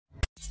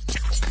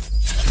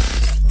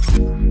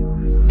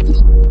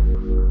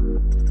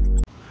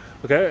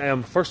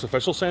Okay, first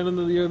official signing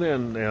of the year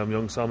then,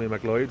 young Sammie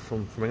McLeod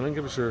from England.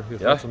 Give us your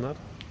thoughts on that.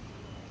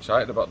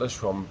 Excited about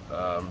this one.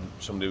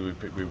 Somebody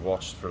we've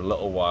watched for a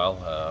little while.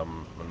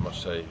 I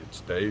must say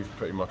it's Dave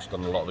pretty much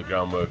done a lot of the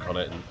groundwork on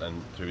it,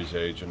 and through his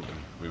agent, and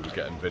we were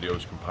getting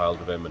videos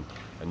compiled of him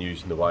and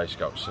using the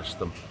Y-Scout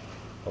system.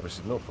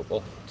 Obviously no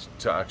football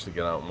to actually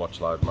get out and watch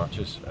live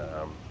matches,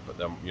 but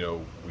then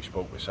we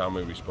spoke with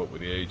Sammie, we spoke with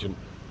the agent,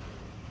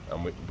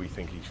 and we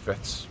think he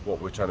fits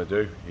what we're trying to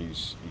do.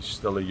 He's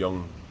still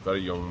a very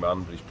young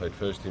man, but he's played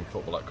first team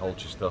football at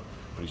Colchester,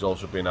 but he's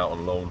also been out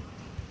on loan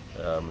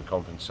in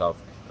Conference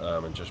South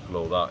and just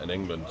below that in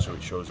England, so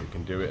it shows he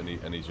can do it,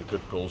 and he's a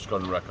good goal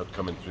scoring record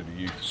coming through the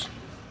youths.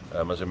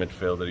 As a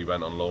midfielder he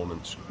went on loan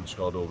and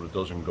scored over a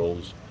dozen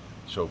goals,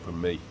 so for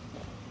me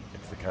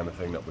it's the kind of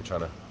thing that we're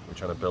trying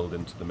to build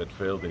into the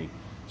midfield. And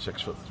he's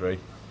 6'3",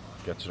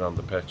 gets around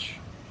the pitch,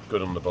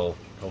 good on the ball,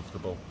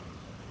 comfortable,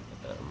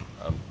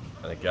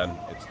 and again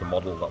it's the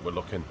model that we're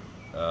looking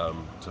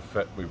to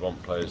fit. We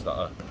want players that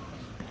are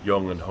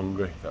young and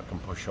hungry, that can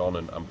push on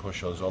and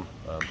push us on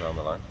down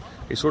the line.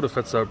 He sort of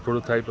fits our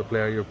prototype of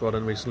player you've brought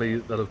in recently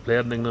that have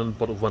played in England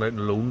but have went out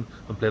on loan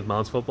and played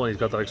man's football. He's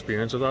got that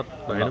experience of that.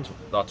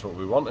 That's what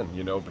we want,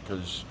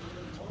 because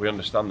we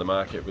understand the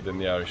market within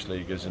the Irish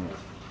League isn't.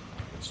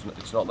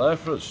 It's not there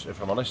for us,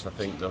 if I'm honest. I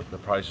think the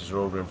prices are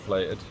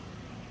overinflated,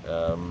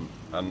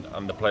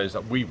 and the players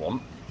that we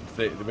want,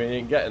 we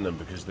ain't getting them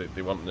because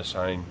they want to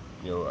sign.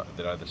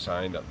 They're either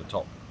signed at the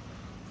top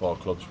 4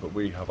 clubs, but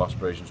we have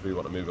aspirations. We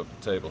want to move up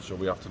the table, so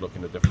we have to look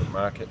in a different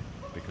market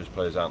because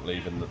players aren't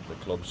leaving the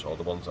clubs, or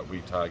the ones that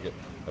we target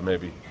are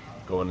maybe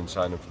going and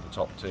signing for the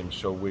top teams.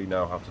 So we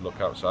now have to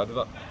look outside of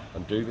that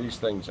and do these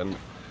things. And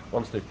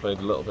once they've played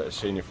a little bit of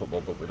senior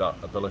football, but with that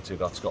ability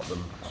that's got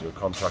them to a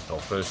contract or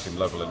first team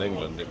level in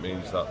England, it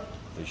means that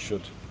they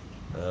should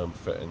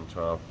fit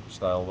into our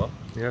style well.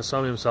 Yeah,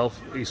 Sammie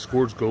himself, he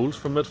scores goals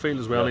from midfield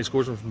as well, and he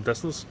scores them from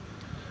distance.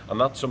 And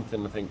that's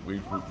something I think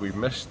we've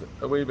missed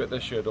a wee bit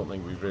this year. I don't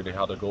think we've really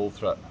had a goal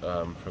threat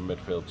from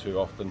midfield too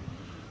often.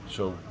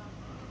 So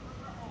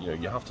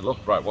you have to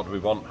look, right, what do we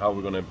want, how are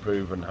we going to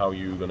improve, and how are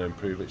you going to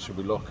improve it? So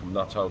we look, and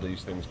that's how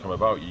these things come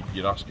about.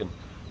 You're asking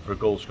for a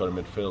goal scoring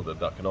midfielder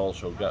that can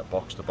also get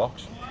box to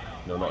box,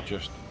 not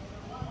just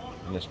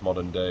in this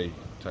modern day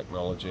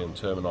technology and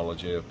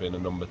terminology of being a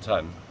number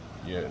 10.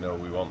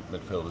 We want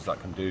midfielders that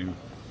can do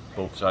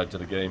both sides of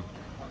the game.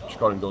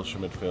 Scoring goals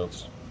from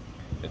midfields,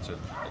 it's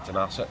an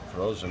asset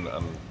for us, and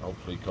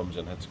hopefully he comes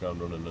in, hits the ground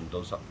running and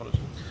does that for us.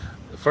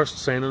 First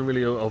signing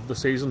really of the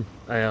season,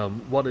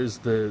 what is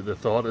the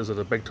thought? Is it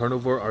a big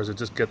turnover, or is it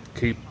just get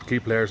key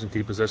players in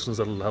key positions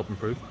that will help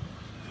improve?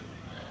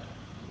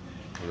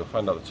 We'll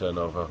find out the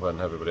turnover when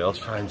everybody else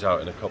finds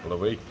out in a couple of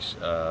weeks.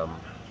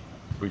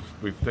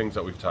 We've things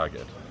that we've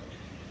targeted,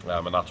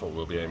 and that's what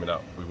we'll be aiming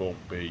at. We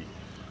won't be,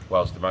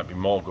 whilst there might be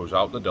more goes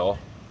out the door,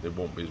 there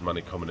won't be as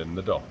many coming in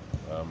the door.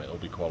 It'll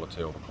be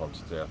quality over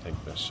quantity, I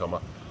think, this summer.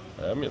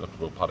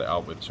 We'll pad it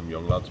out with some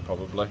young lads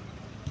probably,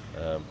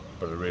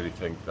 but I really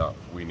think that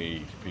we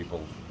need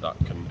people that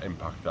can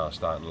impact our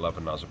starting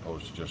 11 as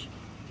opposed to just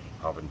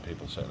having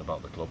people sitting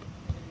about the club.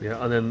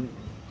 Yeah, and then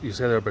you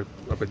say they're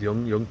about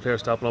young players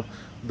stepping up.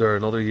 They're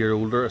another year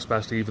older,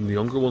 especially even the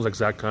younger ones like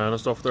Zach Khan and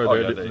stuff.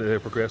 They're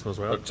progressing as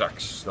well. Look,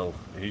 Zach's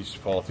he's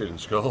 4th year in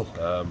school,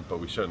 but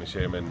we certainly see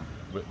him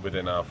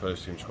within our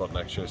first team squad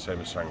next year. Same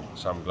as Sam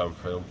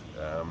McLeod.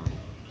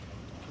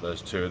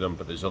 There's 2 of them,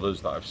 but there's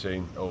others that I've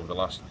seen over the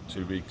last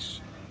 2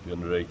 weeks. The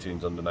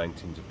under-18s,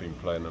 under-19s have been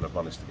playing, and I've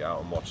managed to get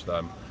out and watch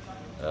them.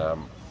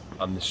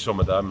 And there's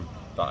some of them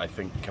that I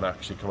think can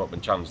actually come up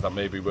in chance that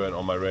maybe weren't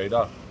on my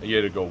radar a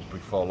year ago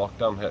before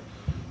lockdown hit.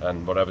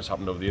 And whatever's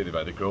happened over the year, they've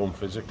either grown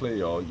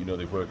physically, or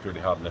they've worked really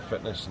hard on their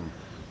fitness and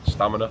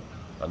stamina,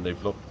 and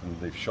they've looked and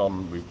they've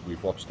shone.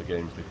 We've watched the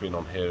games. They've been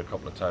on here a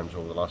couple of times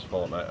over the last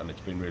fortnight, and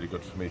it's been really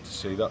good for me to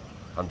see that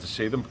and to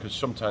see them, because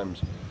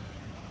sometimes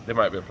there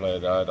might be a player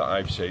there that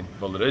I've seen.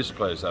 Well, there is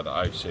players there that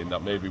I've seen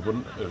that maybe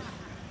wouldn't have,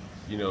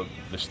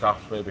 the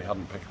staff maybe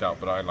hadn't picked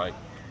out, but I like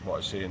what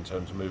I see in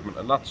terms of movement,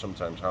 and that's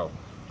sometimes how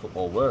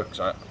football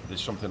works.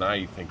 There's something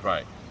I think,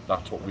 right,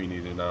 that's what we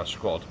need in our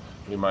squad.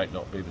 We might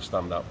not be the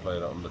standout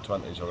player at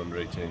under-20s or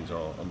under-18s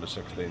or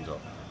under-16s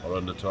or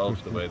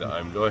under-12s the way that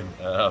I'm going.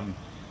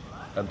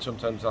 And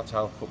sometimes that's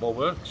how football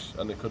works,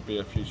 and there could be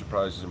a few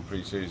surprises in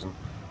pre-season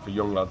for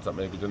young lads that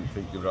maybe didn't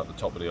think they were at the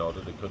top of the order.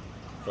 They could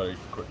very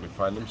quickly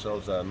find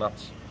themselves there, and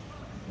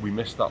we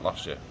missed that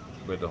last year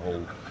with the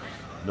whole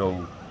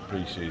no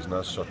pre-season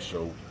as such,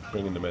 so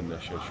bringing them in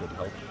this year should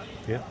help.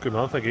 Yeah, good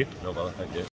man, thank you. No bother, thank you.